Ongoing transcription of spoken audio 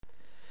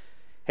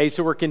Hey,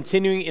 so we're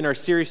continuing in our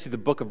series through the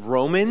book of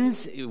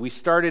Romans. We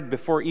started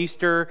before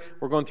Easter.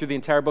 We're going through the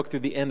entire book through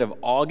the end of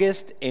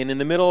August. And in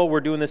the middle, we're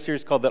doing this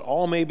series called That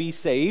All May Be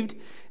Saved.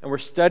 And we're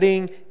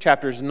studying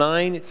chapters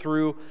 9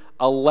 through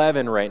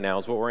 11 right now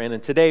is what we're in.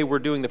 And today, we're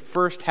doing the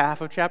first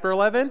half of chapter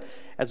 11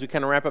 as we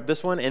kind of wrap up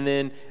this one. And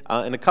then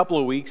in a couple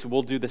of weeks,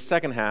 we'll do the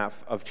second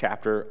half of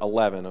chapter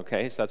 11,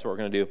 okay? So that's what we're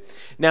going to do.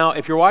 Now,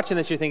 if you're watching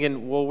this, you're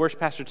thinking, well, where's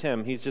Pastor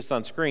Tim? He's just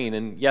on screen.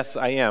 And yes,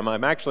 I am.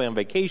 I'm actually on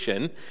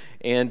vacation.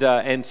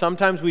 And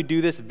sometimes we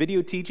do this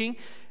video teaching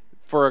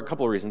for a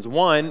couple of reasons.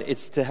 One,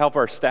 it's to help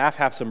our staff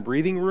have some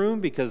breathing room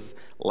because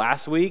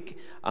last week,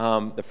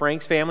 the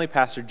Franks family,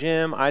 Pastor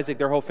Jim, Isaac,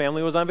 their whole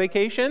family was on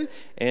vacation,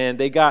 and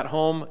they got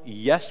home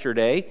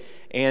yesterday.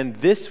 And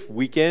this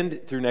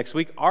weekend through next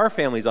week, our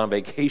family's on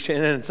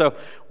vacation, and so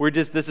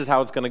this is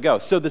how it's going to go.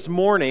 So this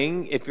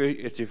morning, if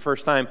it's your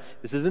first time,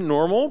 this isn't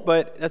normal,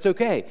 but that's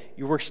okay.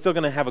 We're still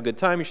going to have a good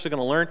time. You're still going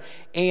to learn.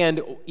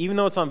 And even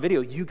though it's on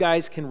video, you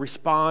guys can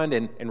respond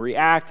and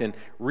react and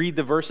read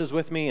the verses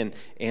with me,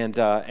 and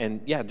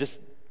just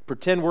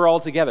pretend we're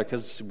all together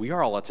because we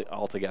are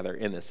all together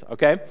in this,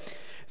 okay?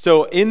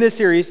 So in this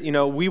series,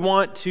 we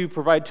want to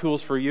provide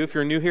tools for you. If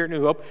you're new here at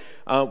New Hope,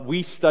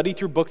 we study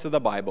through books of the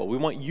Bible. We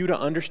want you to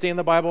understand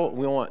the Bible.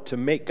 We want to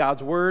make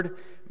God's Word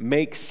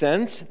make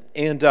sense.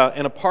 And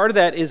a part of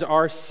that is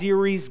our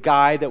series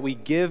guide that we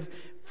give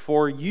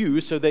for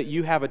you so that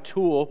you have a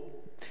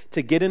tool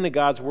to get into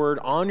God's Word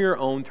on your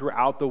own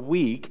throughout the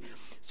week.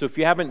 So if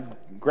you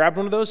haven't grabbed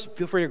one of those,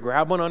 feel free to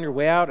grab one on your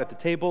way out at the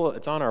table.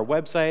 It's on our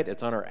website.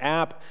 It's on our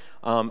app.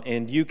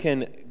 And you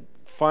can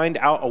find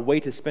out a way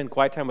to spend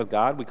quiet time with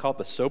God. We call it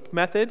the SOAP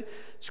method: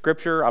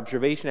 Scripture,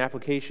 observation,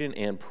 application,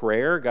 and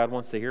prayer. God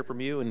wants to hear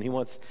from you, and He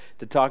wants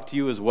to talk to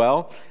you as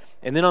well.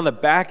 And then on the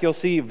back, you'll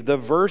see the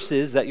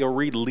verses that you'll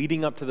read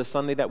leading up to the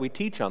Sunday that we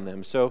teach on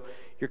them. So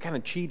you're kind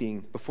of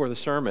cheating before the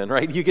sermon,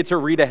 right? You get to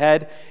read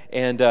ahead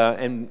and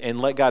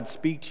let God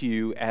speak to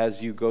you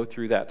as you go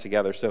through that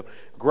together. So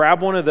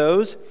grab one of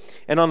those.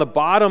 And on the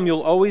bottom,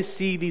 you'll always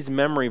see these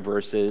memory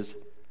verses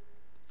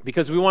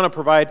because we want to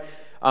provide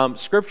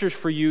scriptures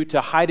for you to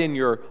hide in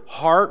your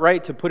heart,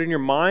 right? To put in your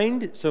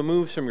mind. So it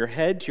moves from your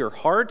head to your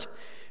heart,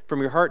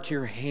 from your heart to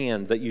your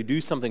hands, that you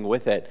do something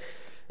with it.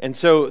 And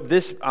so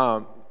this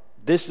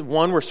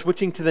one, we're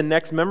switching to the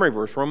next memory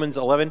verse, Romans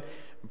 11,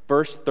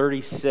 verse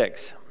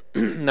 36.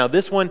 Now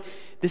this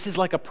is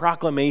like a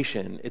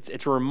proclamation.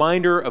 It's a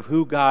reminder of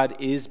who God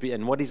is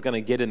and what He's going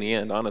to get in the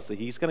end, honestly.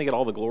 He's going to get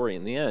all the glory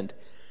in the end.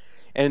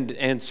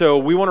 And so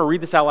we want to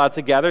read this out loud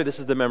together. This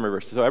is the memory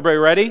verse. So everybody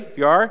ready? If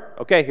you are?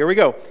 Okay, here we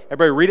go.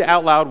 Everybody read it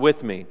out loud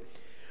with me.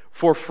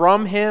 For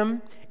from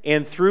Him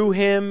and through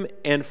Him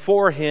and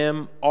for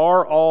Him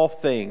are all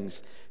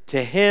things.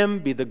 To Him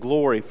be the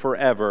glory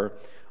forever.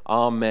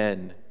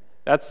 Amen.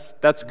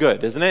 That's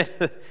good, isn't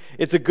it?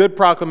 It's a good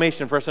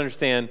proclamation for us to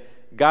understand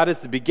God is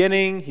the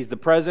beginning, He's the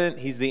present,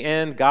 He's the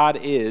end, God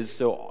is,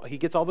 so He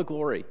gets all the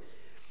glory.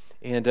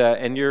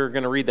 And you're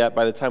going to read that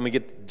by the time we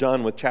get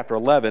done with chapter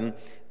 11.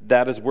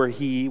 That is where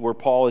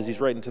Paul, as he's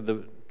writing to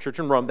the church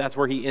in Rome, that's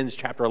where he ends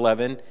chapter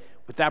 11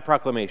 with that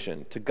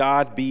proclamation. To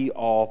God be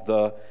all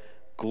the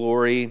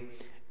glory.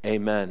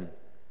 Amen.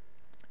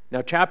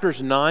 Now,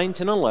 chapters 9,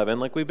 10, and 11,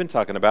 like we've been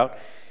talking about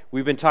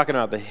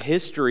the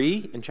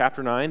history in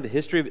chapter 9, the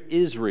history of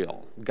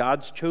Israel,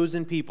 God's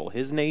chosen people,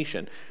 His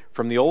nation,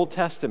 from the Old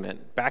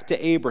Testament back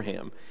to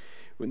Abraham.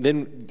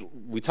 Then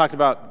we talked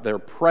about their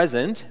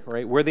present,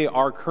 right, where they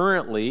are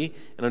currently,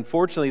 and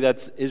unfortunately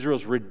that's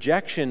Israel's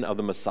rejection of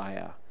the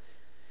Messiah.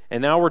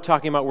 And now we're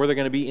talking about where they're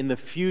going to be in the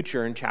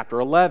future in chapter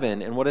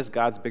 11, and what is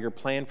God's bigger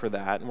plan for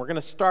that. And we're going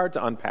to start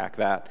to unpack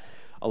that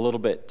a little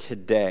bit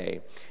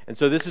today. And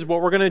so this is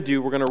what we're going to do.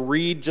 We're going to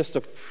read just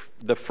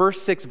the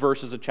first 6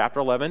 verses of chapter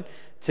 11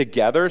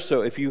 together.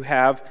 So if you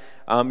have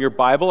your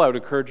Bible, I would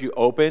encourage you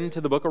open to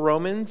the book of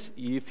Romans.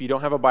 If you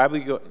don't have a Bible,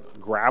 you go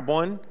grab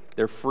one.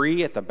 They're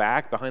free at the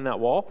back behind that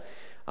wall.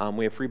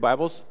 We have free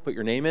Bibles. Put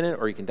your name in it,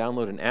 or you can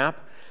download an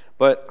app.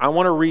 But I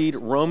want to read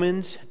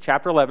Romans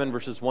chapter 11,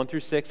 verses 1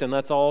 through 6, and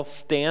let's all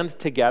stand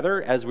together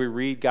as we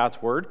read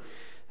God's Word.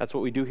 That's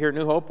what we do here at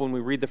New Hope. When we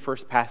read the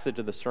first passage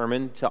of the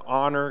sermon, to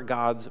honor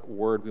God's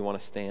Word, we want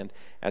to stand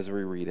as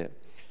we read it.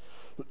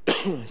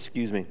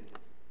 Excuse me.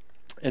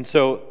 And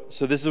so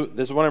this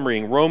is what I'm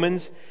reading.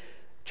 Romans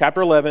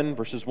chapter 11,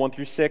 verses 1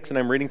 through 6, and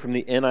I'm reading from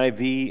the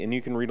NIV, and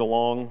you can read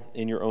along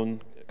in your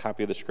own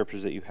copy of the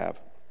scriptures that you have.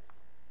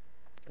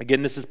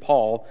 Again, this is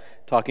Paul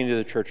talking to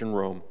the church in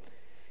Rome.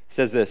 He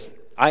says this: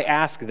 I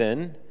ask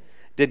then,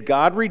 did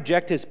God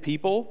reject His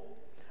people?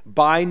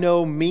 By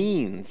no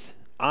means.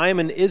 I am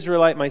an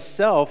Israelite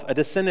myself, a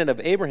descendant of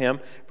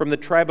Abraham from the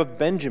tribe of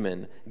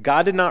Benjamin.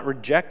 God did not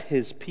reject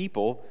His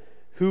people,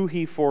 who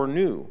He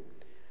foreknew.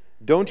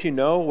 Don't you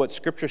know what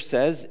Scripture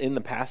says in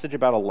the passage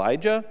about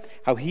Elijah?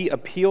 How he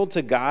appealed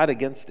to God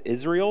against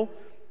Israel?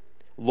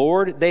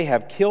 Lord, they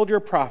have killed your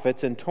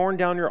prophets and torn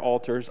down your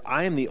altars.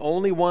 I am the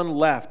only one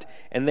left,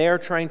 and they are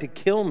trying to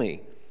kill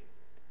me.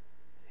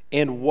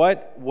 And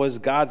what was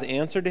God's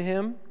answer to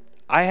him?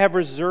 I have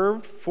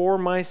reserved for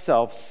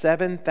myself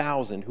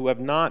 7,000 who have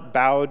not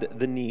bowed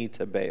the knee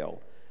to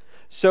Baal.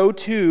 So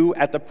too,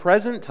 at the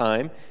present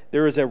time,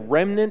 there is a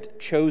remnant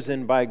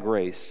chosen by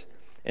grace.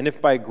 And if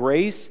by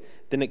grace,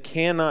 then it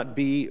cannot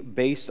be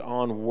based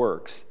on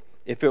works.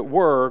 If it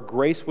were,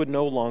 grace would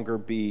no longer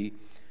be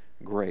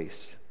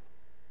grace.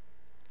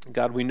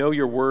 God, we know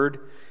your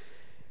word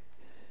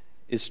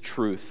is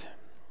truth.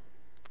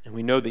 And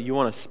we know that you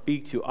want to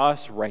speak to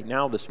us right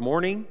now this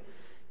morning.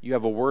 You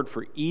have a word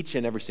for each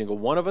and every single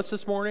one of us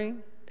this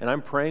morning. And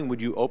I'm praying,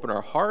 would you open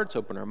our hearts,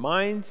 open our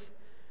minds?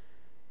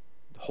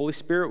 Holy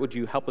Spirit, would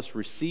you help us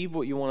receive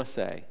what you want to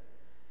say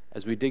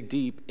as we dig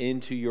deep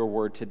into your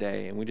word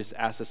today? And we just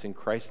ask this in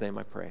Christ's name,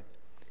 I pray.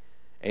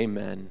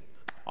 Amen.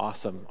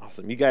 Awesome.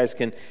 You guys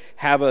can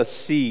have a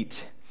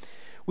seat.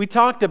 We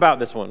talked about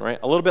this one, right,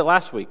 a little bit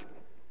last week.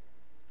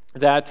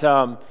 That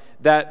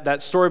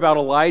story about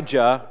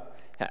Elijah,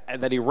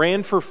 that he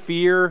ran for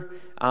fear,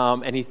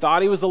 and he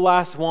thought he was the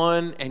last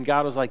one, and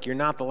God was like, you're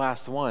not the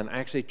last one. I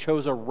actually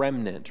chose a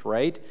remnant,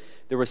 right?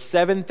 There were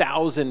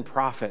 7,000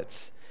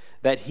 prophets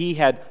that he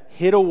had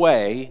hid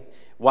away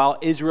while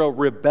Israel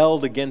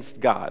rebelled against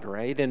God,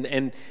 right?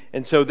 And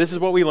so this is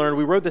what we learned.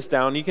 We wrote this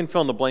down. You can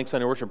fill in the blanks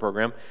on your worship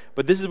program,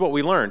 but this is what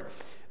we learned.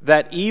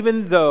 That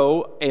even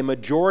though a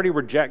majority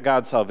reject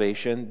God's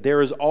salvation,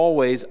 there is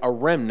always a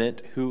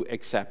remnant who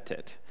accept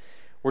it.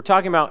 We're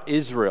talking about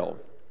Israel,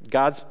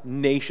 God's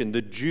nation,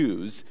 the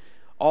Jews.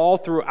 All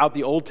throughout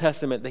the Old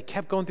Testament, they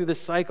kept going through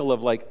this cycle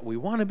of like, we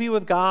want to be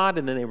with God,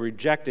 and then they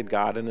rejected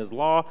God and his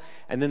law,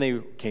 and then they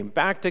came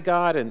back to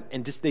God,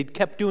 and just they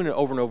kept doing it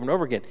over and over and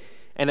over again.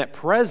 And at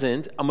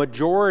present, a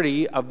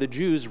majority of the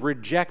Jews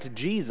reject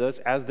Jesus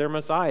as their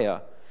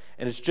Messiah.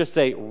 And it's just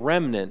a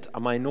remnant, a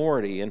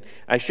minority. And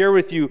I shared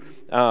with you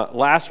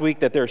last week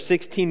that there are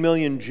 16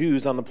 million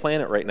Jews on the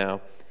planet right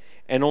now,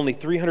 and only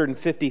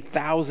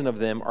 350,000 of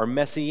them are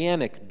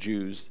Messianic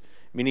Jews,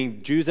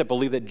 meaning Jews that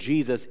believe that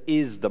Jesus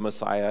is the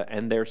Messiah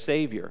and their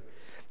Savior.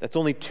 That's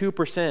only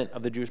 2%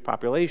 of the Jewish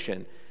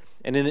population.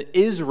 And in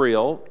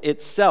Israel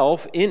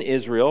itself,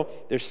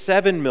 there's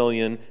 7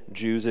 million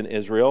Jews in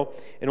Israel,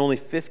 and only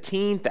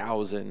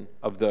 15,000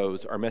 of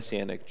those are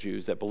Messianic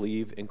Jews that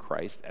believe in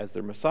Christ as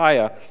their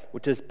Messiah,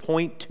 which is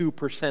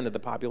 0.2% of the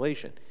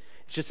population.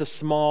 It's just a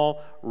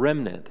small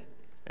remnant.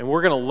 And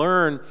we're going to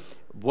learn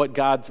what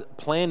God's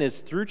plan is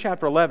through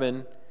chapter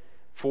 11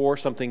 for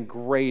something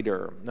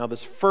greater. Now,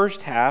 this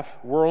first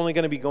half, we're only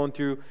going to be going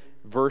through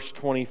verse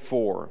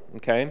 24,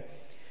 okay?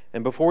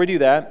 And before we do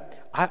that,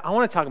 I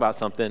want to talk about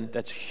something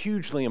that's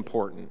hugely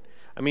important.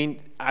 I mean,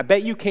 I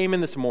bet you came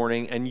in this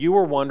morning and you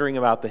were wondering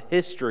about the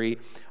history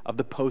of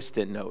the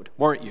Post-it note,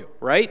 weren't you,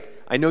 right?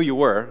 I know you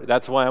were.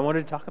 That's why I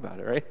wanted to talk about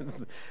it, right?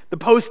 The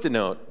Post-it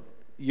note.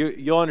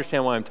 You'll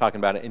understand why I'm talking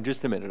about it in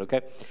just a minute,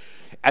 okay?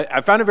 I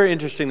found it very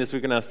interesting this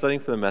week when I was studying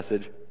for the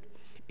message.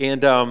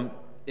 And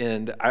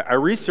I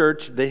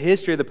researched the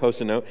history of the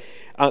Post-it note.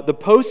 The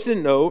Post-it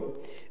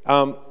note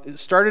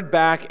started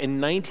back in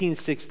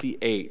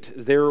 1968.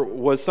 There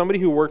was somebody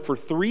who worked for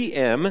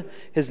 3M.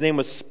 His name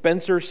was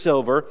Spencer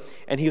Silver,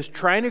 and he was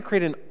trying to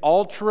create an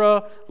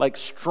ultra,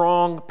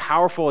 strong,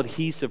 powerful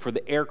adhesive for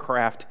the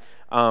aircraft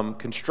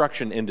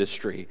construction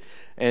industry.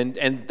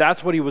 And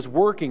that's what he was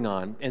working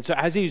on. And so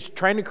as he's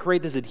trying to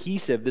create this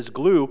adhesive, this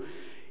glue,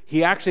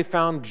 he actually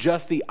found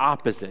just the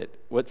opposite,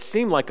 what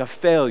seemed like a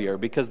failure,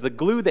 because the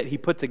glue that he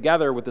put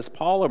together with this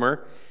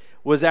polymer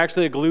was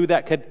actually a glue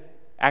that could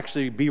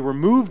actually be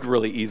removed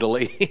really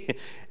easily.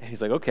 And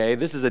he's like, okay,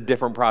 this is a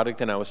different product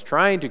than I was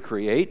trying to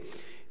create,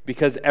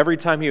 because every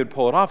time he would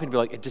pull it off, he'd be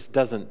like,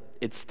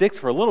 it sticks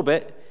for a little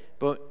bit,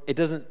 but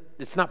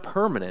it's not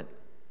permanent.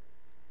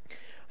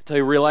 Until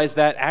he realized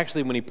that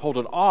actually when he pulled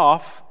it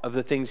off of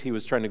the things he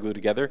was trying to glue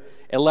together,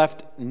 it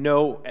left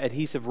no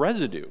adhesive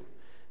residue.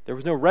 There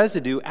was no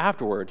residue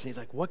afterwards. And he's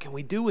like, what can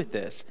we do with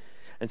this?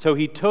 And so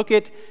he took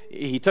it to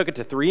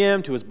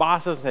 3M, to his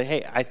bosses, and said,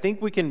 hey, I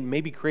think we can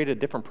maybe create a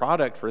different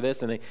product for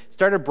this. And they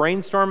started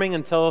brainstorming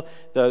until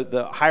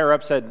the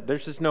higher-up said,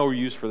 there's just no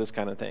use for this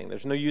kind of thing.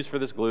 There's no use for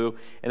this glue.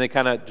 And they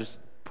kind of just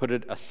put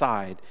it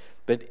aside.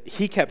 But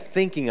he kept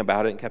thinking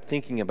about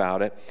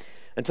it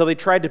until they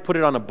tried to put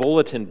it on a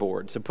bulletin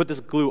board. So put this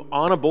glue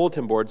on a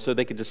bulletin board so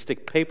they could just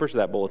stick papers to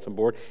that bulletin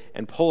board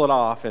and pull it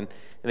off. And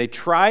they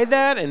tried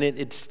that, and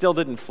it still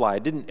didn't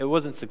fly. It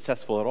wasn't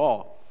successful at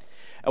all.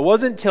 It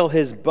wasn't until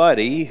his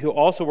buddy, who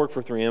also worked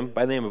for 3M,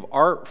 by the name of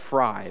Art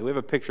Fry. We have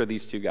a picture of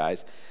these two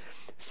guys.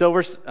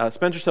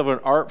 Spencer Silver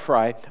and Art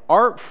Fry.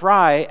 Art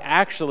Fry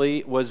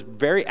actually was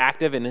very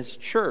active in his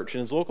church,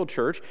 in his local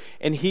church,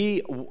 and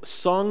he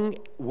sung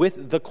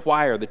with the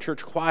choir, the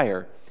church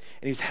choir.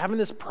 And he was having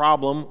this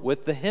problem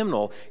with the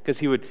hymnal because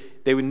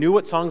they knew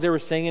what songs they were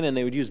singing, and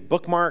they would use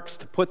bookmarks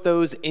to put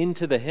those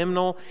into the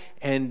hymnal.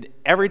 And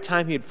every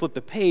time he would flip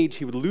the page,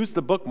 he would lose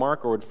the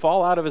bookmark or would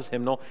fall out of his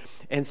hymnal.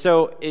 And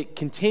so it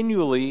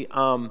continually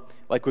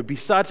would be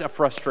such a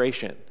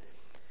frustration.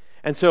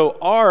 And so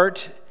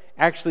Art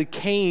actually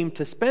came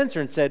to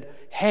Spencer and said,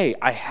 hey,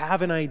 I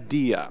have an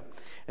idea.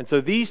 And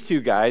so these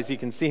two guys, you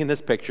can see in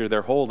this picture,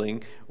 they're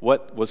holding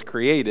what was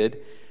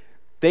created.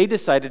 they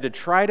decided to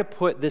try to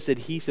put this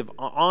adhesive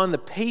on the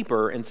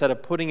paper instead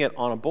of putting it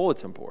on a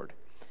bulletin board.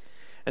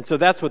 And so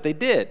that's what they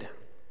did.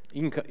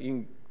 You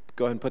can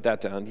go ahead and put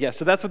that down. Yeah,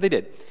 so that's what they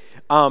did.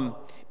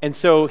 And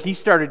so he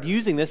started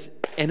using this,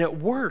 and it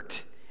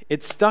worked.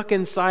 It stuck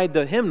inside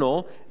the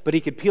hymnal, but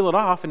he could peel it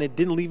off, and it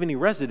didn't leave any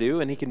residue,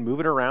 and he can move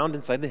it around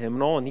inside the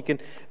hymnal, and he can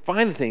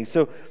find the things.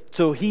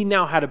 So he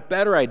now had a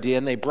better idea,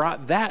 and they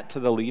brought that to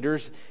the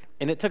leaders,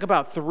 and it took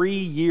about 3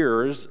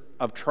 years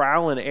of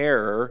trial and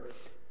error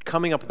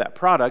coming up with that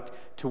product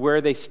to where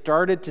they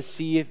started to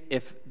see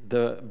if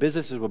the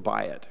businesses would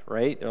buy it,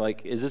 right? They're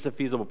like, is this a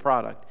feasible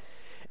product?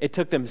 It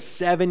took them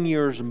 7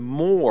 years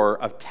more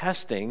of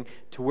testing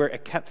to where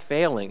it kept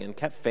failing and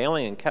kept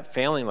failing and kept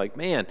failing. Like,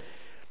 man,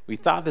 we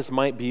thought this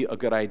might be a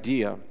good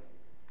idea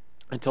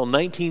until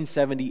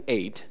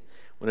 1978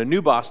 when a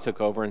new boss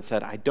took over and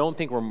said, I don't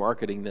think we're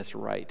marketing this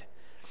right.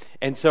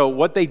 And so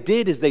what they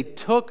did is they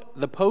took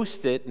the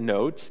Post-it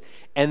notes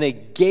and they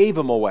gave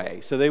them away.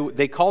 So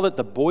they called it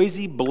the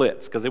Boise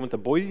Blitz because they went to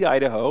Boise,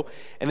 Idaho,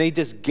 and they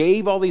just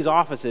gave all these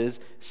offices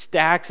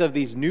stacks of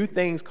these new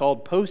things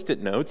called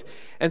Post-it notes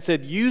and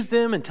said, use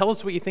them and tell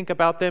us what you think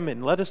about them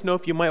and let us know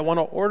if you might want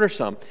to order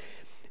some.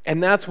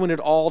 And that's when it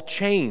all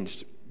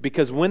changed,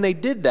 because when they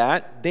did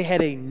that, they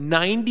had a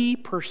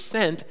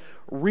 90%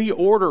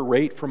 reorder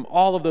rate from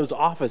all of those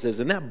offices,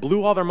 and that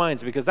blew all their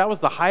minds because that was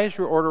the highest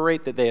reorder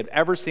rate that they had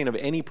ever seen of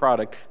any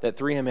product that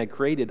 3M had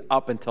created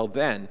up until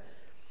then.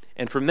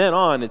 And from then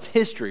on, it's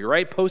history,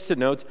 right? Post-it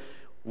notes.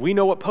 We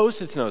know what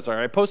Post-it notes are,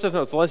 right? Post-it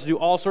notes let us do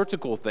all sorts of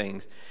cool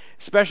things,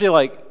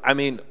 especially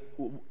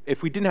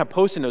if we didn't have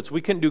Post-it notes,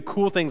 we couldn't do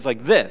cool things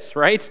like this,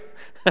 right?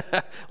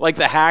 Like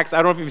the hacks. I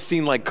don't know if you've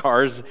seen like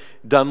cars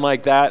done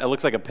like that. It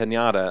looks like a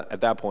piñata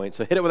at that point.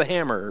 So hit it with a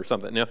hammer or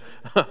something, you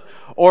know?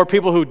 Or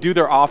people who do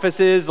their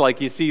offices, like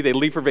you see, they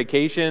leave for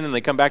vacation and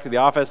they come back to the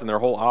office and their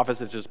whole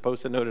office is just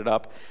Post-it noted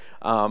up.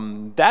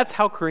 That's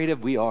how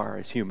creative we are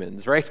as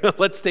humans, right?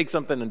 Let's take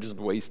something and just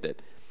waste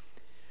it.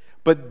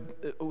 But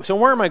so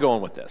where am I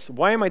going with this?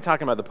 Why am I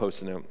talking about the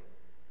Post-it note?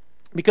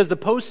 Because the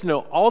Post-it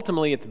note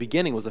ultimately at the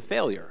beginning was a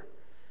failure.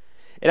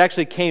 It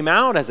actually came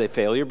out as a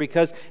failure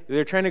because they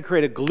were trying to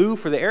create a glue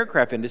for the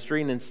aircraft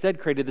industry and instead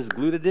created this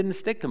glue that didn't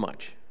stick to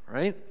much,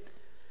 right?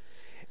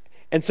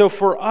 And so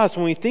for us,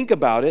 when we think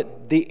about it,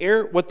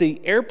 what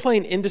the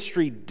airplane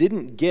industry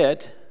didn't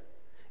get,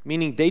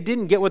 meaning they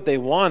didn't get what they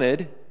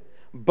wanted,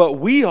 but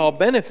we all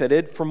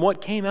benefited from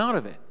what came out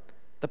of it,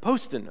 the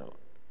Post-it note.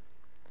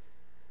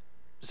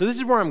 So this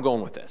is where I'm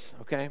going with this,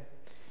 okay?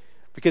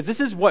 Because this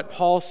is what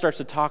Paul starts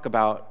to talk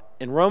about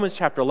in Romans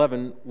chapter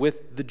 11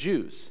 with the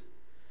Jews.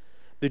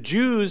 The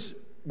Jews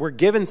were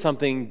given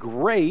something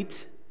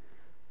great,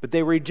 but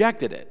they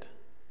rejected it.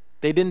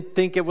 They didn't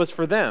think it was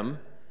for them.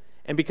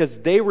 And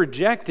because they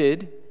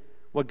rejected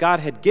what God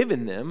had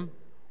given them,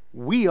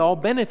 we all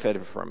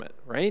benefited from it,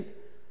 right?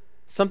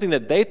 Something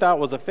that they thought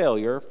was a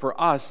failure for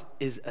us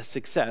is a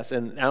success.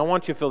 And I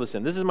want you to fill this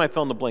in. This is my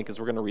fill in the blank as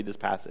we're going to read this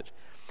passage.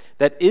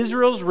 That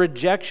Israel's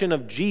rejection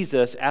of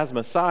Jesus as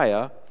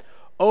Messiah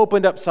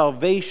opened up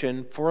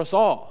salvation for us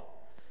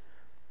all.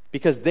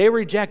 Because they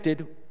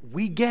rejected,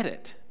 we get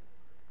it.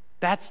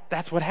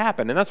 That's what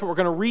happened. And that's what we're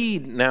going to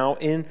read now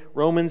in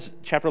Romans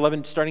chapter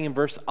 11, starting in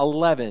verse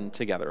 11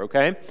 together,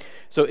 okay?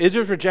 So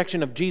Israel's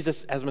rejection of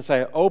Jesus as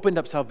Messiah opened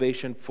up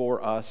salvation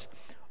for us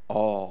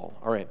all.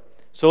 All right.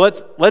 So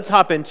let's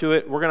hop into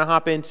it. We're going to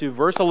hop into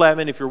verse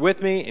 11. If you're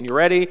with me and you're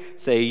ready,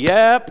 say,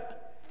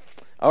 yep.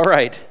 All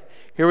right.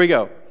 Here we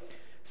go.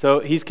 So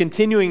he's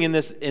continuing in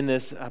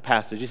this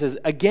passage. He says,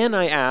 again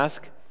I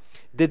ask,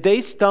 did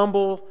they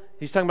stumble?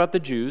 He's talking about the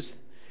Jews.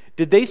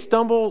 Did they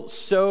stumble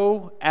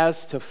so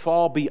as to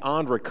fall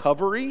beyond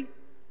recovery?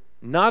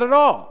 Not at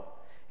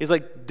all. He's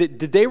like, did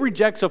they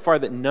reject so far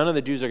that none of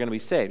the Jews are going to be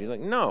saved? He's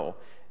like, no.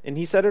 And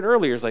he said it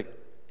earlier. It's like,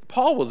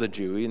 Paul was a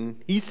Jew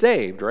and he's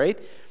saved, right?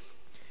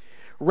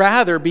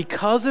 Rather,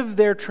 because of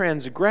their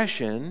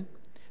transgression,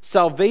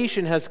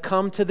 salvation has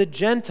come to the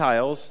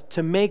Gentiles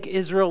to make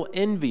Israel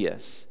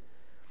envious.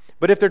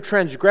 But if their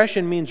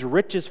transgression means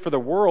riches for the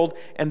world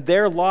and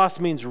their loss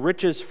means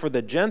riches for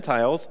the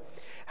Gentiles,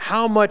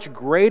 how much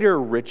greater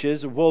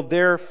riches will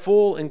their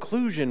full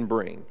inclusion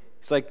bring?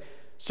 It's like,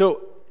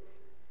 so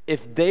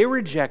if they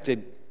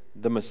rejected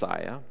the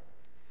Messiah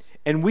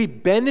and we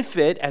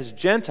benefit as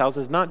Gentiles,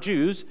 as not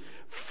Jews,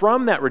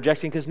 from that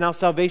rejection, because now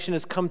salvation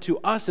has come to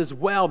us as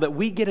well, that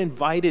we get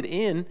invited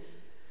in,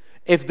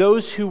 if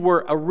those who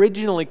were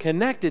originally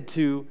connected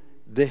to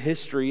the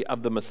history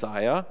of the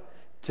Messiah,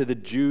 to the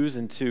Jews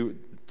and to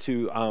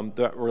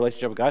the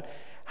relationship with God,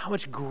 how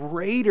much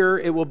greater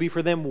it will be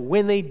for them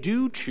when they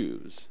do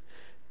choose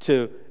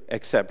to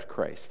accept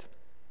Christ.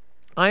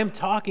 I am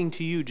talking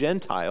to you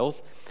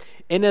Gentiles.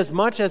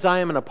 Inasmuch as I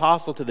am an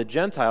apostle to the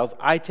Gentiles,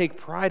 I take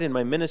pride in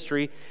my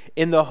ministry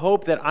in the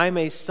hope that I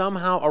may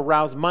somehow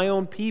arouse my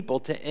own people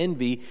to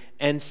envy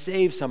and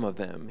save some of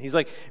them. He's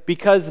like,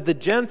 because the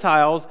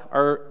Gentiles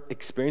are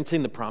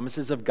experiencing the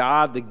promises of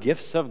God, the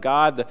gifts of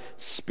God, the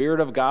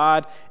Spirit of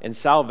God, and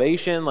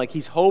salvation. Like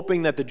he's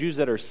hoping that the Jews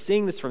that are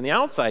seeing this from the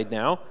outside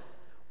now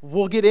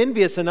will get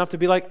envious enough to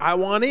be like, I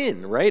want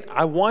in, right?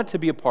 I want to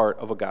be a part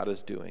of what God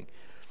is doing.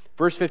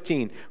 Verse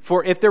 15,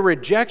 for if their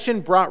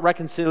rejection brought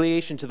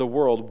reconciliation to the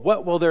world,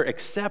 what will their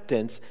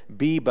acceptance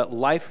be but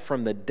life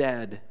from the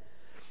dead?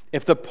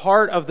 If the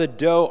part of the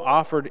dough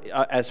offered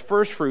as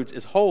first fruits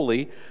is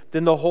holy,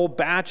 then the whole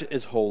batch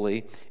is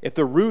holy. If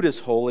the root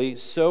is holy,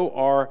 so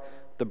are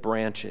the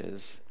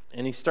branches.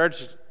 And he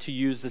starts to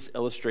use this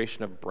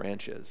illustration of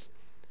branches.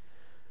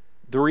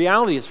 The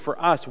reality is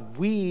for us,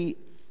 we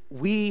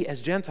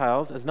as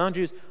Gentiles, as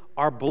non-Jews,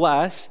 are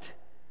blessed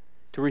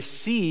to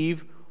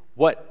receive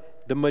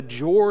what the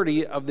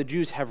majority of the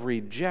Jews have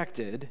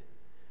rejected.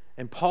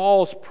 And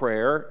Paul's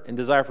prayer and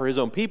desire for his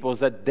own people is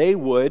that they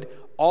would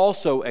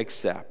also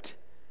accept.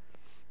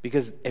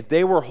 Because if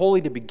they were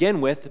holy to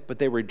begin with, but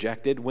they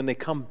rejected, when they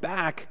come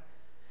back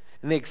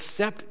and they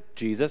accept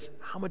Jesus,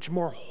 how much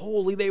more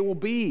holy they will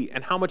be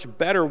and how much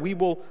better we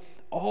will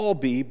all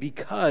be,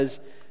 because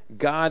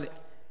God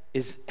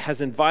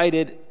has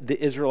invited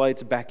the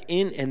Israelites back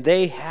in, and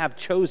they have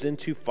chosen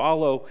to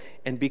follow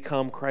and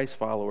become Christ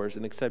followers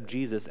and accept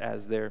Jesus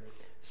as their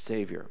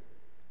Savior.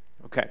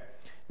 Okay,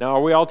 now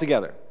are we all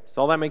together? Does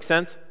all that make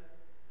sense?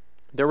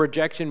 Their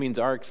rejection means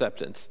our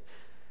acceptance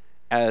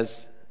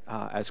as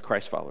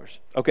Christ followers.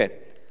 Okay,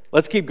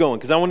 let's keep going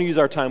because I want to use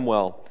our time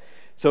well.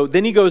 So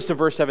then he goes to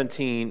verse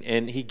 17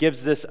 and he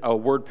gives this a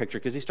word picture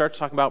because he starts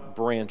talking about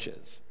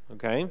branches.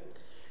 Okay,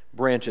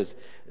 branches.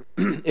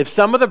 If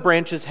some of the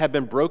branches have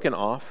been broken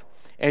off,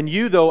 and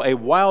you, though a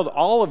wild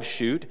olive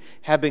shoot,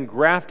 have been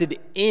grafted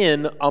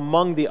in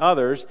among the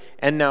others,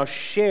 and now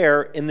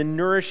share in the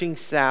nourishing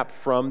sap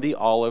from the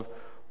olive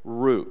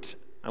root.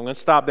 I'm going to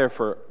stop there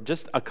for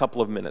just a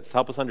couple of minutes to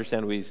help us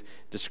understand what he's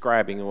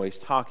describing and what he's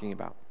talking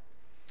about.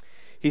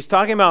 He's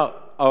talking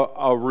about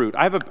a root.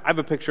 I have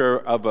a picture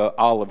of an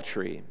olive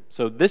tree.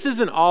 So this is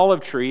an olive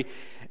tree,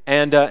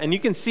 and you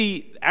can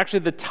see actually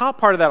the top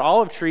part of that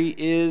olive tree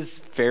is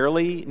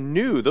fairly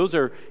new. Those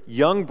are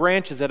young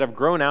branches that have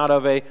grown out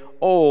of a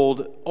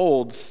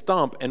old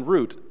stump and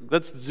root.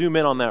 Let's zoom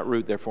in on that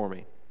root there for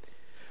me.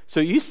 So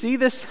you see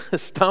this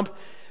stump?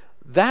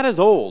 That is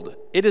old.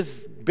 It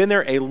has been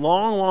there a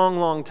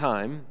long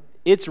time.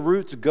 Its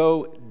roots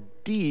go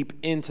deep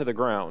into the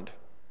ground.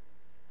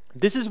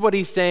 This is what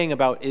he's saying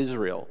about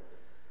Israel,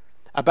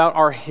 about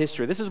our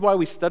history. This is why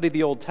we study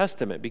the Old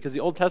Testament, because the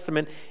Old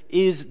Testament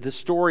is the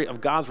story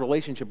of God's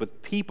relationship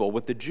with people,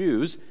 with the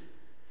Jews.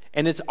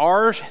 And it's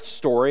our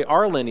story,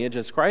 our lineage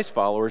as Christ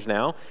followers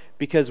now,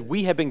 because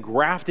we have been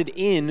grafted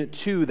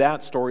into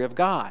that story of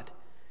God.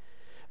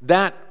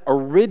 That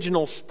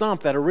original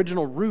stump, that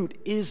original root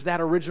is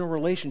that original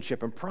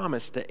relationship and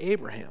promise to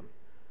Abraham.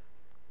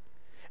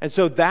 And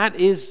so that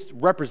is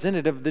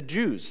representative of the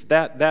Jews,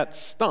 that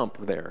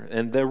stump there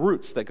and the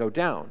roots that go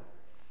down.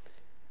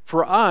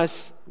 For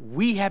us,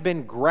 we have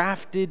been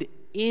grafted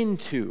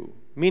into,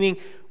 meaning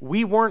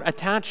we weren't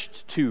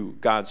attached to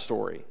God's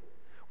story.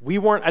 We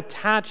weren't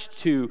attached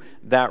to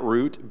that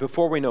root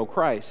before we know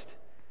Christ.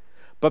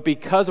 But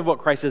because of what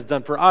Christ has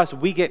done for us,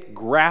 we get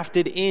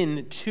grafted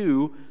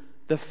into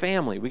the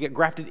family. We get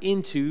grafted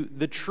into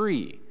the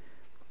tree.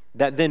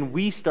 That then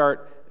we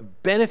start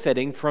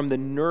benefiting from the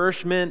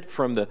nourishment,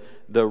 from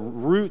the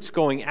roots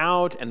going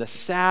out and the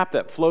sap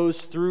that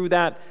flows through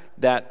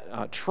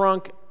that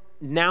trunk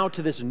now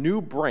to this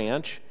new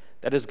branch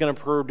that is going to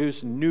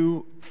produce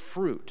new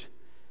fruit.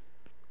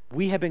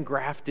 We have been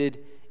grafted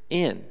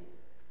in.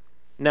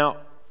 Now,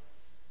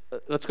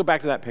 let's go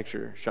back to that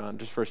picture, Sean,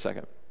 just for a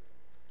second.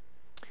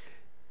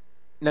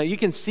 Now, you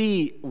can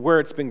see where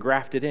it's been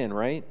grafted in,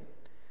 right?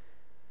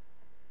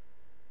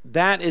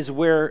 That is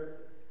where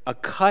a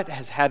cut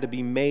has had to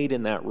be made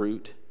in that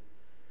root,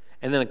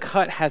 and then a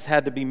cut has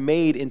had to be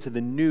made into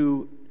the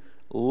new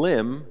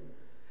limb,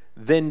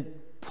 then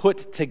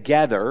put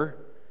together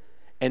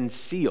and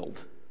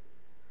sealed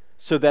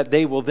so that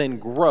they will then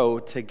grow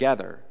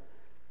together.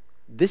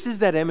 This is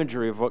that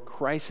imagery of what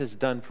Christ has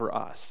done for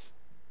us.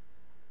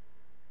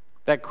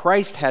 That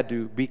Christ had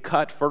to be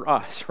cut for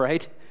us,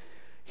 right?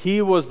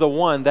 He was the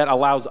one that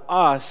allows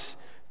us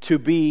to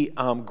be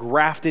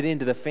grafted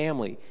into the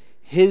family.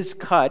 His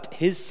cut,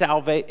 his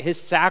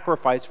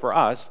sacrifice for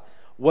us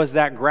was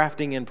that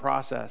grafting in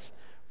process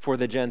for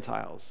the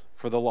Gentiles,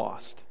 for the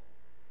lost.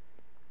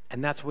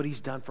 And that's what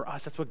he's done for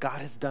us. That's what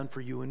God has done for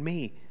you and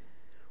me.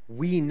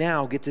 We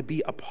now get to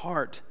be a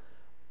part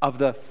of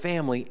the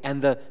family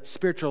and the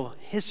spiritual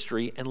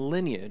history and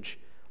lineage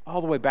all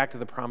the way back to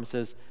the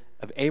promises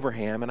of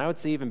Abraham, and I would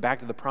say even back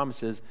to the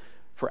promises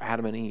for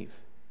Adam and Eve.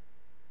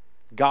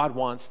 God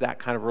wants that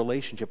kind of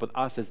relationship with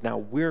us as now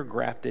we're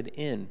grafted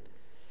in.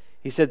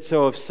 He said,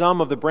 so if some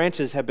of the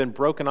branches have been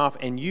broken off,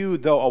 and you,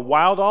 though a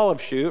wild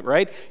olive shoot,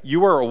 right? You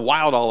were a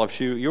wild olive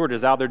shoot. You were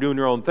just out there doing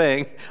your own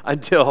thing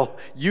until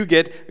you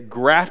get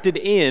grafted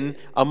in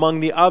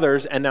among the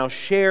others and now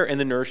share in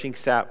the nourishing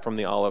sap from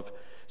the olive.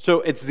 So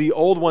it's the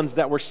old ones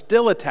that were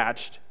still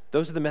attached.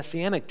 Those are the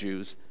Messianic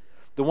Jews,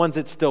 the ones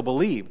that still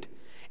believed.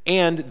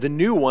 And the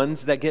new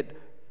ones that get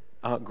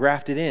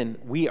grafted in.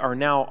 We are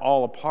now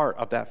all a part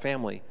of that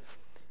family.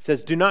 It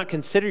says, do not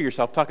consider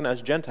yourself, talking to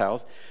us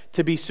Gentiles,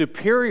 to be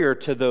superior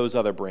to those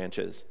other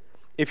branches.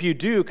 If you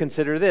do,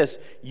 consider this,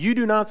 you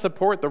do not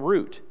support the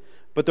root,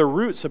 but the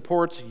root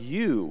supports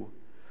you.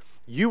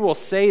 You will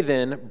say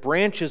then,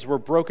 branches were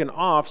broken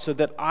off so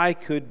that I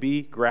could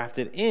be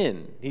grafted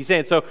in. He's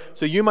saying, so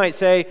you might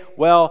say,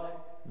 well,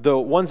 the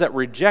ones that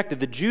rejected,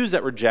 the Jews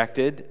that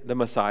rejected the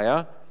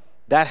Messiah,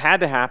 that had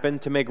to happen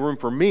to make room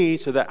for me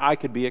so that I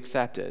could be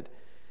accepted.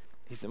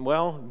 He said,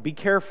 well, be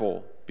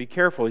careful. Be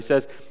careful. He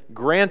says,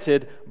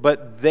 granted,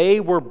 but they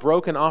were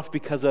broken off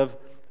because of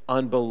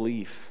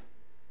unbelief.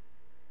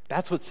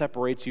 That's what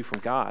separates you from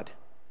God.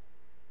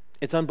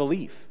 It's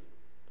unbelief.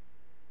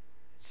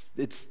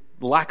 It's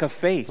lack of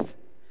faith.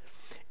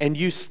 And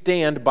you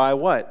stand by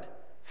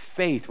what?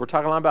 Faith. We're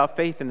talking a lot about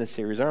faith in this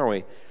series, aren't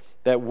we?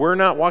 That we're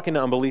not walking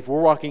in unbelief,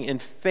 we're walking in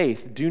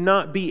faith. Do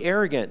not be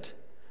arrogant,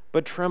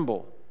 but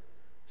tremble.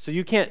 So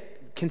you can't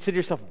consider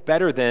yourself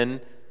better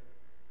than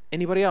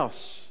anybody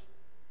else,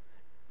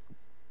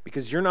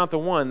 because you're not the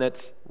one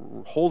that's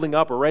holding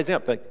up or raising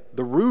up. Like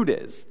the root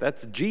is.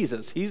 That's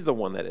Jesus. He's the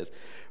one that is.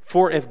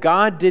 For if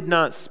God did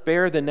not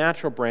spare the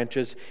natural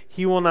branches,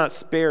 he will not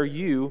spare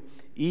you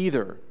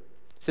either.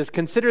 It says,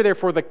 consider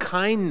therefore the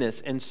kindness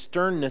and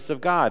sternness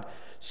of God.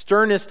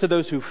 Sternness to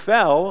those who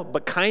fell,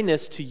 but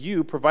kindness to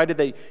you, provided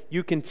that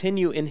you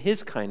continue in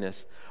his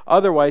kindness.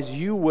 Otherwise,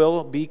 you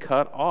will be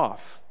cut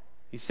off.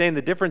 He's saying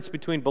the difference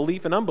between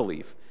belief and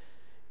unbelief.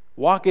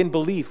 Walk in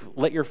belief.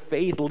 Let your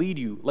faith lead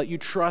you. Let you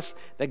trust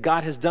that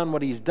God has done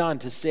what he's done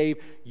to save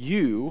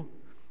you.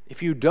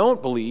 If you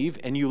don't believe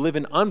and you live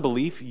in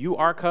unbelief, you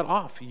are cut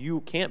off. You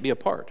can't be a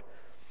part.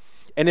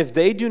 And if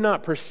they do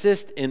not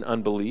persist in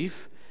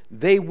unbelief,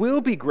 they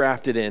will be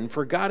grafted in,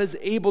 for God is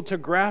able to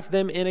graft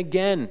them in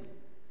again.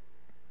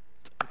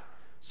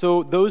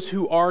 So those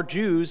who are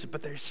Jews,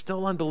 but they're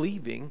still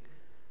unbelieving,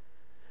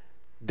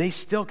 they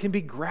still can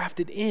be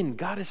grafted in.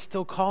 God is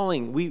still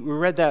calling. We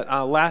read that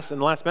in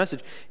the last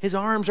message. His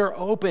arms are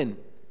open,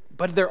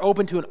 but they're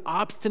open to an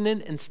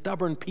obstinate and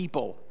stubborn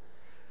people.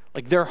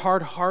 Like they're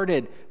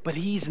hard-hearted, but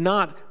he's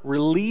not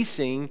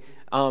releasing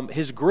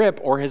his grip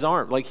or his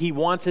arm. Like he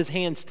wants his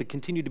hands to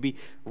continue to be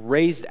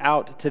raised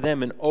out to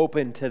them and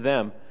open to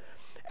them.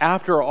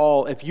 After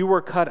all, if you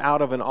were cut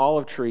out of an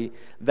olive tree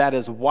that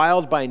is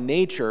wild by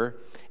nature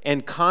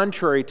and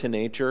contrary to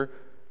nature,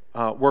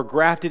 were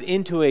grafted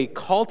into a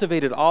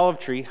cultivated olive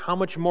tree, how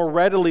much more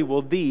readily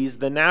will these,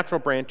 the natural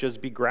branches,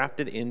 be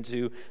grafted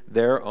into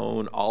their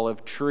own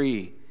olive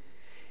tree?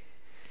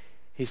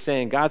 He's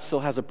saying God still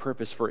has a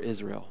purpose for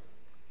Israel.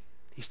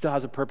 He still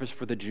has a purpose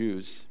for the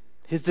Jews.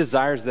 His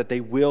desire is that they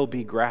will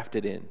be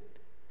grafted in.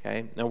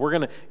 Okay? Now we're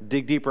going to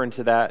dig deeper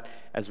into that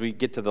as we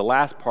get to the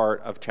last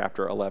part of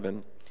chapter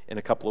 11 in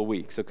a couple of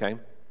weeks, okay?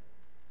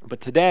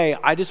 But today,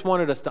 I just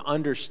wanted us to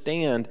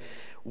understand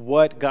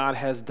what God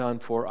has done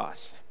for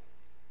us.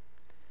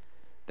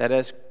 That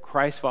as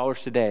Christ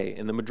followers today,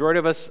 and the majority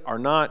of us are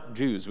not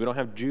Jews. We don't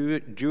have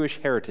Jewish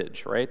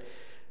heritage, right?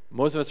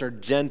 Most of us are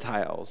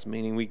Gentiles,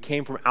 meaning we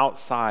came from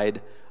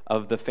outside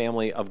of the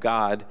family of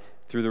God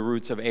through the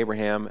roots of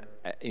Abraham,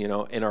 in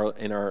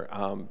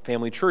our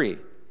family tree.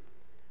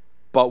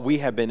 But we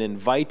have been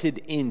invited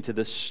into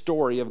the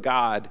story of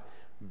God,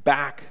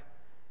 back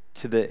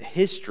to the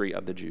history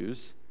of the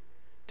Jews,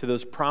 to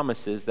those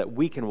promises that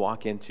we can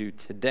walk into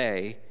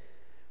today.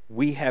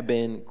 We have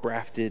been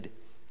grafted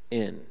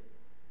in.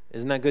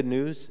 Isn't that good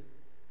news?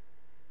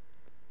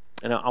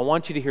 And I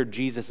want you to hear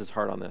Jesus'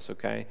 heart on this,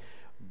 okay?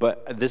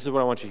 But this is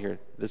what I want you to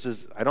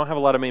hear. I don't have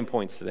a lot of main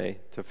points today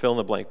to fill in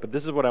the blank, but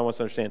this is what I want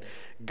to understand.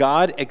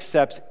 God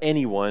accepts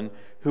anyone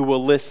who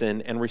will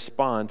listen and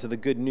respond to the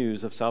good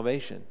news of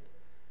salvation.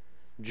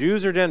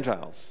 Jews or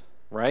Gentiles,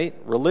 right?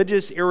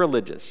 Religious,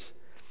 irreligious.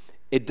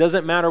 It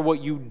doesn't matter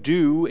what you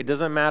do. It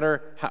doesn't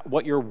matter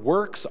what your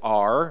works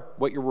are,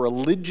 what your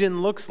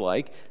religion looks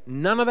like.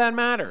 None of that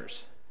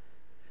matters.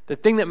 The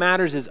thing that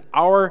matters is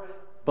our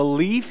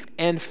belief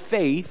and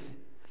faith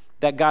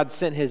that God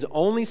sent his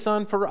only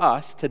son for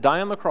us to die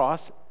on the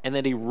cross, and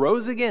that he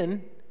rose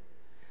again,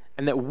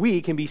 and that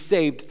we can be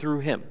saved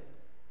through him.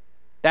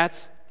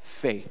 That's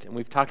faith. And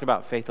we've talked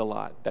about faith a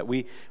lot. That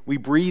we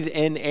breathe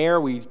in air,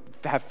 we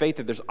have faith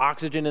that there's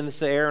oxygen in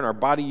this air, and our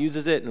body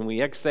uses it, and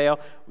we exhale.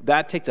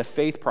 That takes a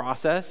faith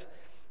process.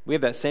 We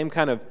have that same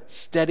kind of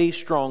steady,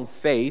 strong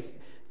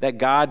faith that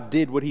God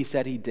did what he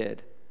said he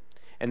did,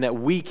 and that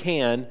we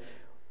can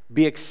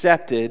be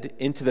accepted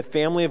into the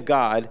family of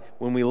God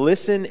when we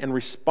listen and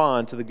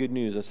respond to the good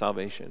news of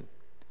salvation.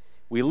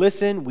 We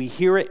listen, we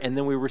hear it, and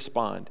then we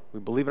respond. We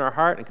believe in our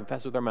heart and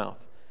confess with our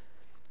mouth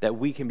that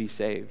we can be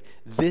saved.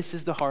 This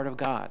is the heart of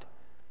God.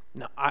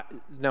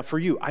 Now for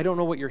you, I don't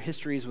know what your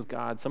history is with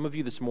God. Some of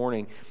you this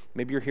morning,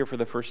 maybe you're here for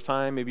the first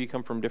time, maybe you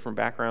come from different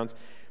backgrounds,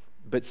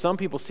 but some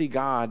people see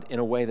God in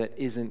a way that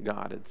isn't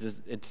God.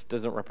 It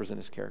doesn't represent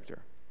his character.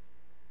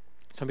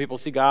 Some people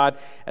see God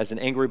as an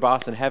angry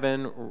boss in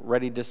heaven,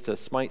 ready just to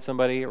smite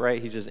somebody,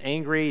 right? He's just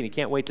angry and he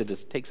can't wait to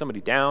just take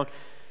somebody down.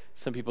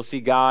 Some people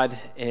see God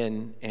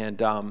and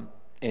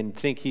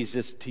think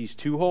he's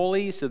too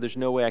holy, so there's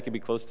no way I can be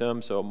close to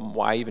him, so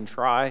why even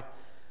try?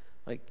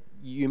 Like,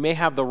 you may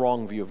have the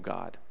wrong view of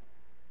God.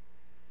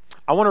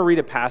 I want to read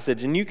a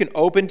passage, and you can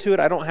open to it.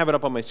 I don't have it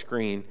up on my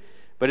screen,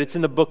 but it's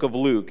in the book of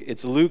Luke.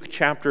 It's Luke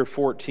chapter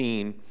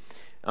 14.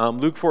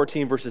 Luke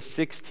 14, verses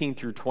 16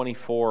 through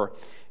 24,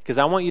 because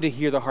I want you to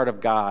hear the heart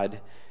of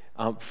God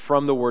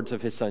from the words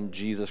of his son,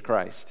 Jesus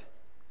Christ.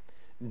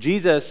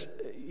 Jesus,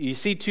 you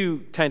see two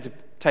types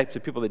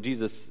of people that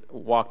Jesus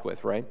walked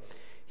with, right?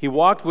 He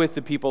walked with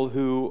the people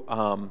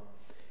who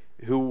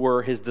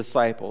were his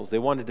disciples. They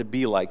wanted to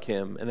be like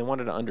him, and they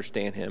wanted to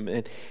understand him.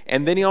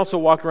 And then he also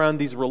walked around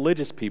these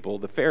religious people,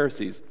 the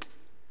Pharisees.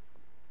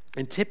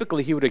 And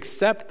typically he would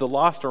accept the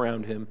lost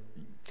around him.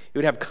 He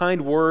would have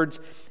kind words,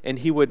 and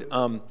he would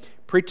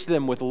preach to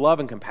them with love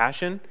and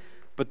compassion.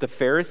 But the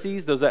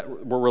Pharisees, those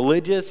that were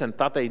religious and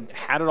thought they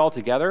had it all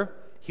together,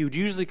 he would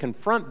usually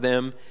confront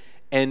them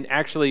and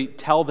actually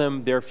tell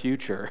them their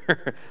future.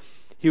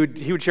 He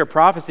would share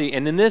prophecy.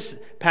 And in this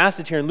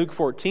passage here in Luke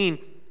 14,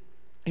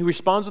 he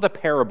responds with a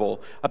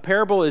parable. A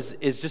parable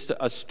is just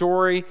a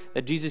story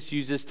that Jesus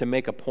uses to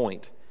make a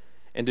point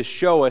and to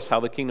show us how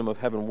the kingdom of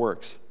heaven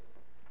works.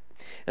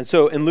 And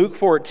so in Luke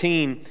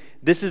 14,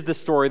 this is the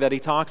story that he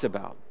talks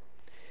about.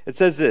 It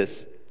says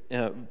this,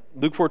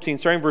 Luke 14,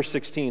 starting verse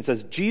 16,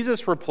 says,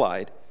 Jesus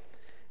replied,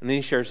 and then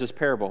he shares this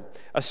parable.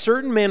 A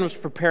certain man was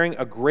preparing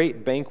a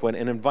great banquet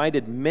and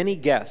invited many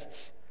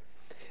guests.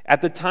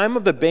 At the time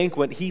of the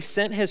banquet, he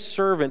sent his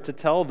servant to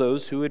tell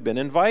those who had been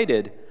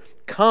invited,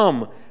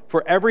 "Come,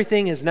 for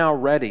everything is now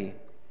ready."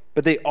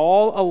 But they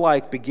all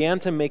alike began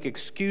to make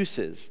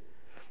excuses.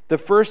 The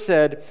first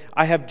said,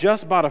 "I have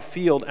just bought a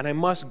field and I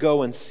must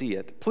go and see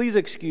it. Please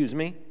excuse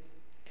me."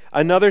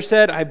 Another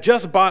said, "I've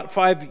just bought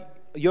 5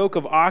 yoke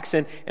of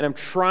oxen and I'm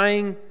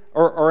trying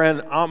or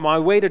on my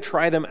way to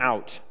try them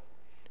out.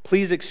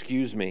 Please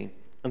excuse me."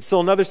 And still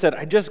another said,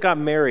 "I just got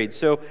married,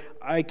 so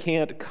I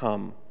can't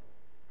come."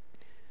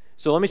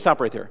 So let me stop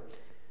right there.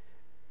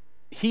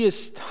 He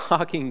is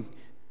talking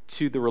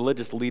to the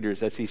religious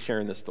leaders as he's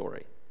sharing the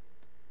story.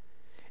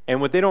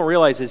 And what they don't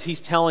realize is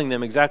he's telling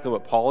them exactly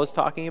what Paul is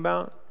talking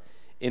about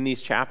in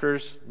these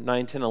chapters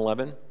 9, 10,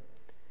 11.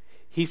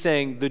 He's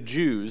saying the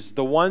Jews,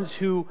 the ones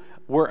who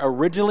were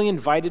originally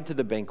invited to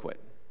the banquet,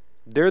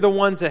 they're the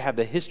ones that have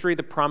the history,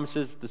 the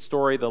promises, the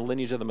story, the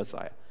lineage of the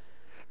Messiah.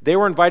 They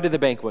were invited to the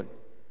banquet,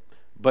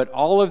 but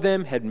all of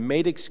them had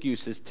made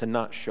excuses to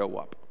not show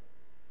up,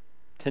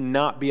 to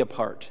not be a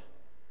part.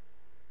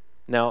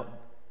 Now,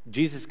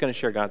 Jesus is going to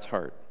share God's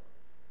heart.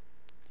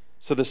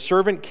 So the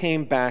servant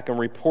came back and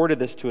reported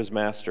this to his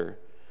master.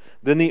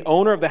 Then the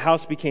owner of the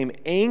house became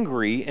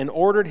angry and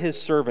ordered his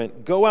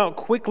servant, "Go out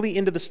quickly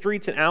into the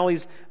streets and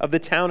alleys of the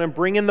town and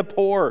bring in the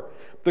poor,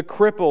 the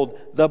crippled,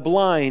 the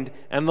blind,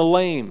 and the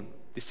lame."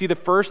 You see the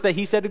first that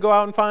he said to go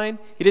out and find?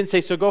 He didn't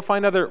say, so go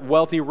find other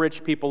wealthy,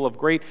 rich people of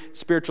great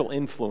spiritual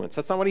influence.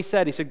 That's not what he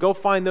said. He said, go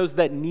find those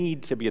that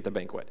need to be at the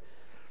banquet,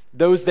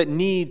 those that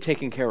need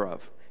taken care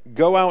of.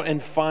 Go out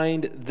and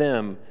find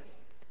them.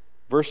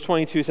 Verse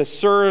 22 says,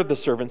 "Sir," the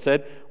servant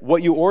said,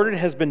 "what you ordered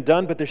has been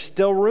done, but there's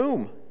still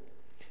room."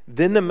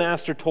 Then the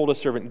master told his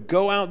servant,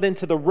 "Go out then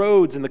to the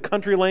roads and the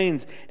country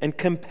lanes and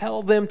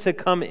compel them to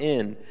come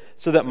in,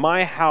 so that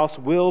my house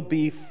will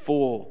be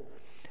full.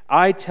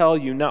 I tell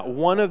you, not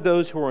one of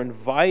those who are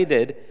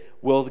invited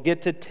will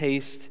get a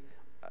taste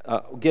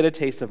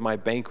of my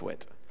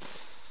banquet."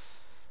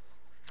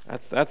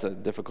 That's a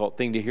difficult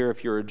thing to hear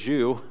if you're a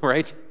Jew,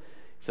 right?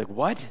 It's like,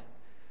 what?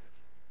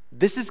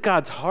 This is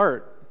God's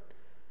heart.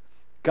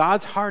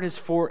 God's heart is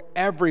for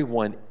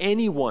everyone,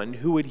 anyone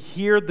who would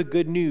hear the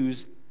good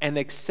news and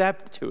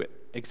accept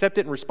it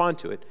and respond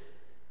to it,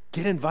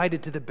 get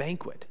invited to the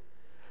banquet.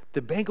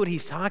 The banquet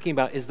he's talking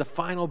about is the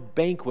final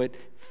banquet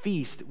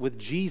feast with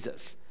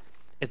Jesus.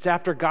 It's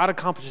after God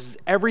accomplishes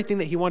everything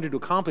that he wanted to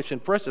accomplish.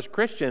 And for us as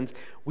Christians,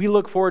 we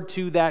look forward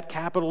to that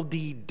capital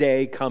D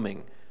day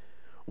coming,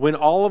 when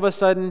all of a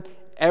sudden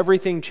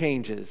everything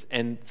changes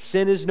and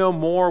sin is no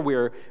more.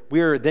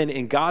 We're then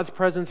in God's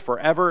presence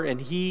forever, and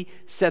he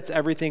sets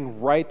everything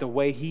right the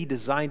way he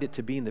designed it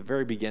to be in the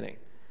very beginning.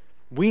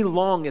 We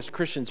long as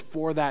Christians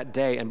for that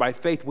day, and by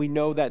faith we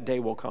know that day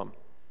will come.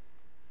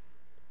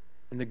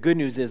 And the good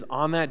news is,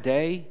 on that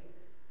day,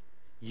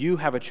 you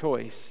have a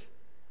choice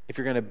if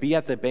you're going to be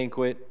at the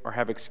banquet or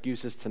have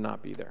excuses to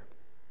not be there.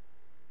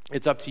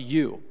 It's up to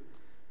you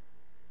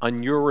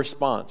on your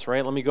response,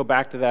 right? Let me go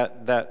back to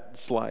that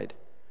slide.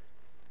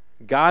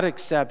 God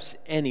accepts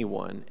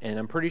anyone, and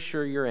I'm pretty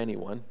sure you're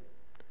anyone,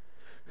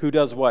 who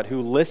does what?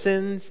 Who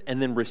listens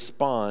and then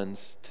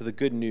responds to the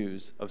good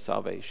news of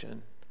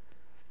salvation.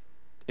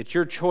 It's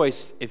your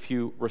choice if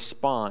you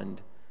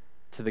respond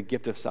to the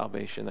gift of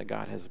salvation that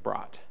God has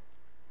brought.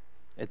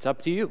 It's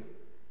up to you.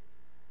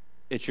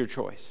 It's your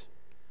choice.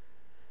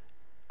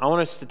 I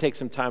want us to take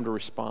some time to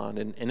respond,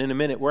 and in a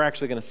minute, we're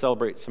actually going to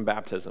celebrate some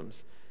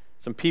baptisms.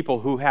 Some people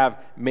who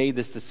have made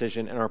this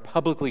decision and are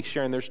publicly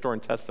sharing their story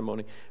and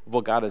testimony of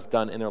what God has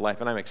done in their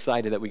life. And I'm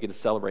excited that we get to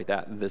celebrate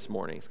that this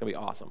morning. It's going to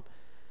be awesome.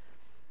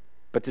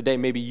 But today,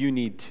 maybe you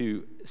need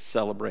to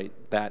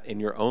celebrate that in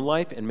your own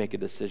life and make a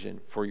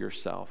decision for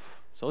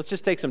yourself. So let's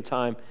just take some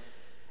time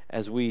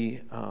as we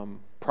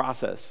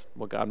process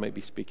what God may be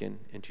speaking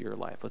into your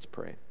life. Let's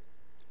pray.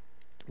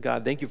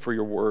 God, thank you for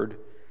your word.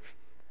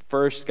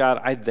 First,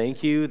 God, I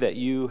thank you that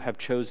you have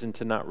chosen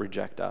to not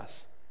reject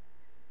us.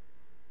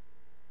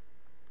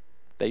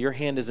 That your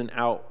hand isn't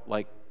out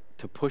like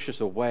to push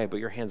us away, but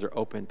your hands are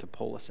open to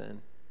pull us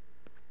in.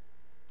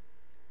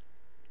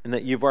 And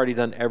that you've already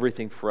done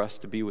everything for us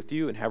to be with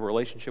you and have a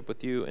relationship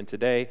with you. And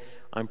today,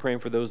 I'm praying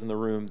for those in the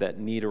room that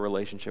need a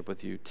relationship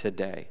with you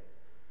today.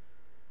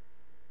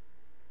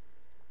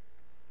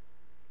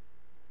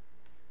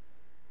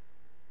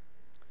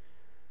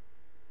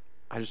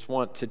 I just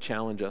want to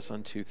challenge us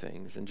on two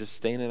things and just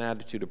stay in an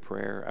attitude of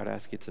prayer. I'd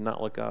ask you to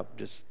not look up,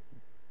 just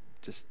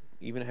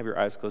even have your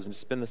eyes closed and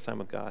just spend this time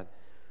with God.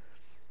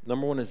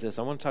 Number one is this.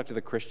 I want to talk to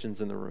the Christians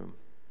in the room.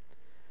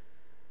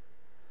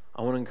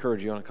 I want to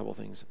encourage you on a couple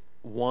things.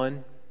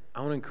 One,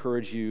 I want to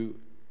encourage you,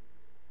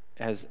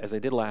 as I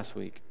did last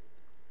week,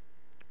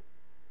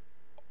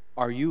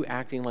 are you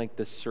acting like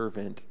the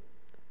servant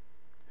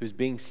who's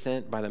being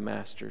sent by the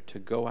master to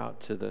go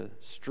out to the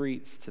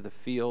streets, to the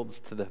fields,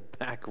 to the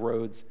back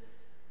roads,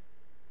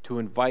 to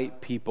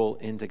invite people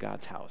into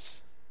God's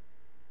house?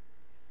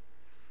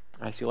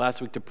 I asked you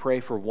last week to pray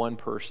for one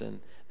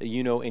person that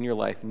you know in your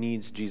life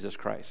needs Jesus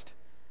Christ,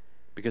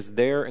 because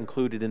they're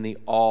included in the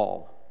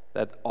all,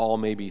 that all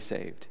may be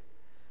saved.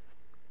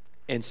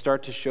 And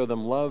start to show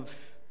them love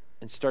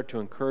and start to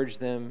encourage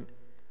them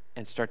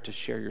and start to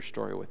share your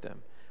story with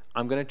them.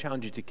 I'm going to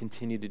challenge you to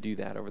continue to do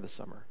that over the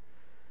summer.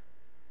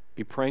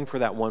 Be praying for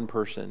that one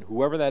person,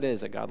 whoever that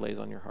is that God lays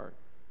on your heart.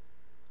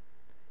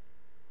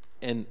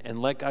 And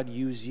let God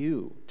use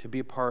you to be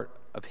a part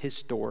of his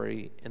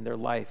story and their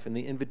life and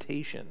the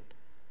invitation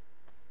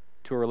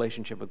to a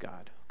relationship with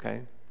God,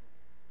 okay?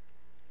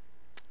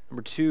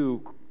 Number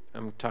two,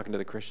 I'm talking to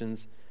the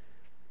Christians.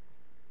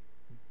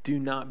 Do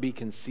not be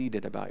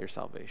conceited about your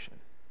salvation.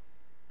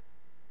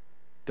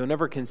 Don't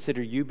ever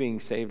consider you being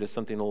saved as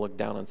something to look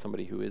down on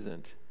somebody who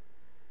isn't.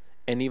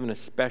 And even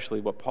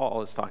especially what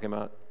Paul is talking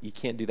about, you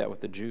can't do that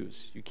with the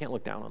Jews. You can't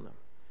look down on them.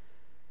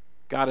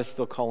 God is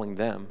still calling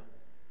them.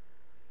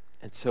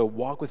 And so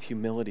walk with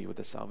humility with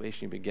the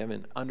salvation you've been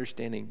given,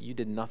 understanding you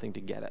did nothing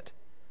to get it.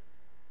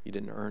 You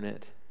didn't earn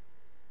it.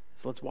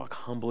 So let's walk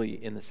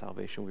humbly in the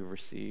salvation we've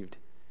received,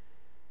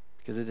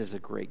 because it is a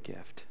great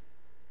gift.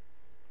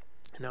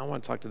 And now I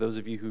want to talk to those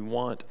of you who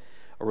want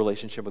a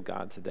relationship with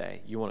God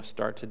today. You want to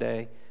start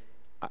today.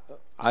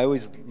 I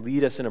always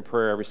lead us in a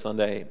prayer every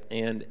Sunday,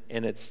 and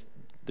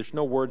there's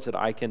no words that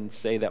I can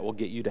say that will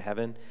get you to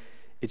heaven.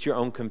 It's your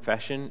own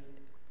confession.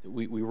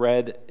 We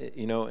read,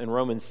 in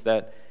Romans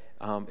that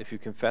if you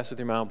confess with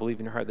your mouth, believe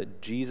in your heart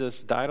that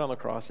Jesus died on the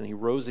cross and he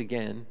rose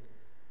again,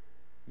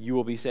 you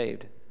will be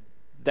saved.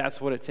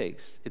 That's what it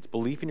takes. It's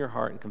belief in your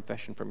heart and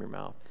confession from your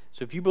mouth.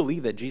 So if you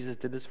believe that Jesus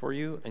did this for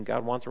you and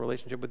God wants a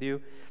relationship with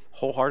you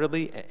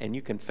wholeheartedly, and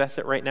you confess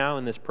it right now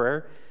in this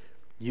prayer,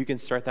 you can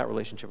start that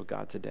relationship with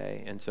God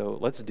today. And so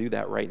let's do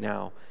that right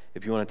now.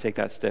 If you want to take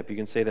that step, you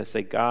can say this.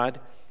 Say, God,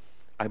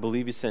 I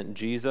believe you sent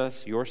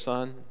Jesus, your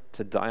son,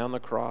 to die on the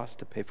cross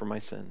to pay for my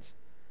sins,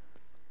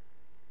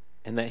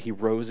 and that he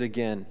rose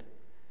again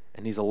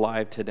and he's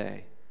alive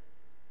today,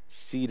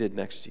 seated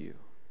next to you.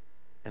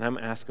 And I'm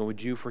asking,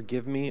 would you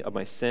forgive me of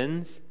my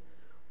sins?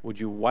 Would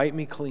you wipe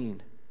me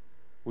clean?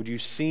 Would you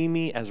see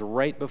me as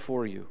right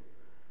before you?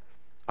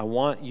 I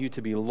want you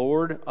to be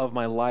Lord of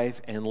my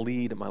life and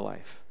lead my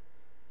life.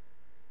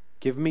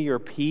 Give me your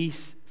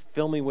peace.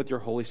 Fill me with your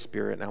Holy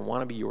Spirit. And I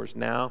want to be yours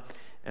now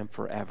and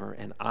forever.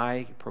 And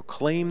I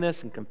proclaim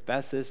this and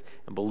confess this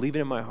and believe it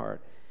in my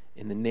heart.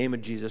 In the name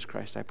of Jesus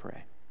Christ, I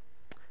pray.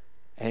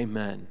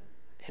 Amen.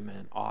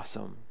 Amen.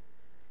 Awesome.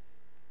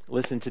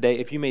 Listen, today,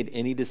 if you made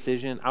any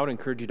decision, I would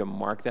encourage you to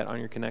mark that on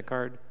your Connect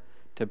card,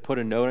 to put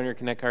a note on your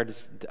Connect card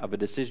of a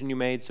decision you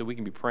made so we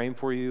can be praying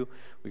for you.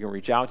 We can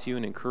reach out to you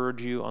and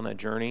encourage you on that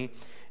journey.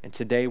 And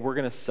today, we're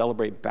going to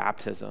celebrate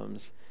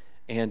baptisms.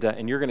 And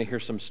you're going to hear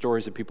some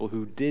stories of people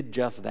who did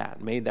just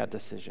that, made that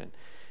decision.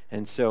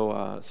 And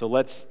so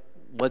let's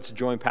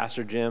join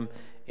Pastor Jim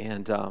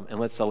and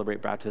let's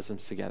celebrate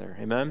baptisms together.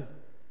 Amen?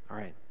 All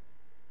right.